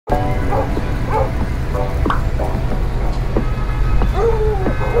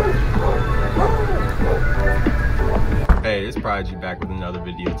Prodigy back with another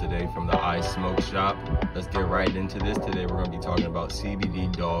video today from the I Smoke Shop. Let's get right into this. Today we're going to be talking about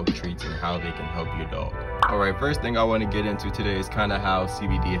CBD dog treats and how they can help your dog. Alright, first thing I want to get into today is kind of how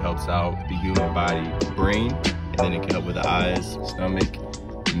CBD helps out the human body, brain, and then it can help with the eyes, stomach,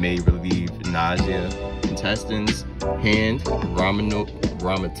 may relieve nausea, intestines, hand,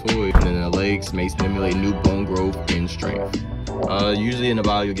 rheumatoid, and then the legs may stimulate new bone growth and strength. Usually in a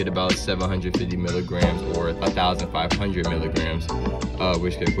bottle you'll get about 750 milligrams or 1,500 milligrams,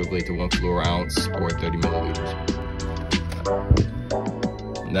 which can equivalent to 1 fluid ounce or 30 milliliters.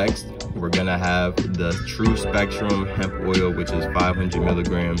 Next, we're gonna have the True Spectrum hemp oil, which is 500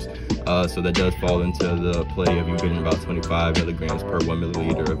 milligrams. So that does fall into the play of you getting about 25 milligrams per 1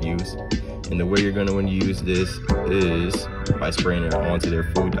 milliliter of use. And the way you're gonna want to use this is by spraying it onto their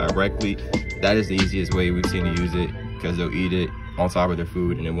food directly. That is the easiest way we've seen to use it, because they'll eat it on top of their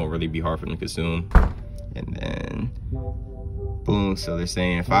food and it won't really be hard for them to consume. And then boom, so they're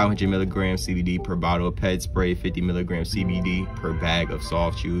saying 500 milligrams CBD per bottle of pet spray, 50 milligrams CBD per bag of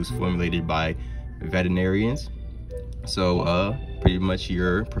soft chews formulated by veterinarians. So pretty much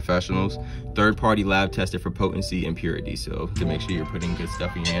your professionals, third-party lab tested for potency and purity, so to make sure you're putting good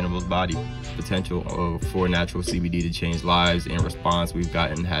stuff in your animal's body. Potential for natural CBD to change lives and response we've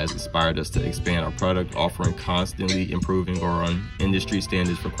gotten has inspired us to expand our product offering, constantly improving on industry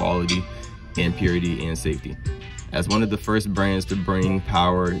standards for quality and purity and safety. As one of the first brands to bring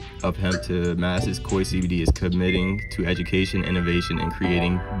power of hemp to masses, Koi CBD is committing to education, innovation, and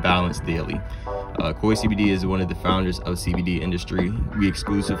creating balance daily. Koi CBD is one of the founders of CBD industry. We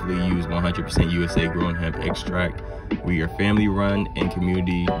exclusively use 100% USA grown hemp extract. We are family-run and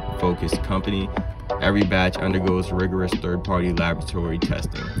community-focused company. Every batch undergoes rigorous third-party laboratory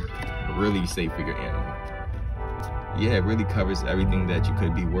testing. Really safe for your animal. Yeah, it really covers everything that you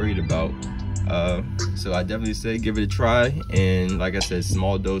could be worried about. So I definitely say give it a try, and like I said,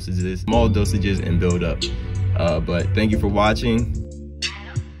 small dosages and build up. But thank you for watching.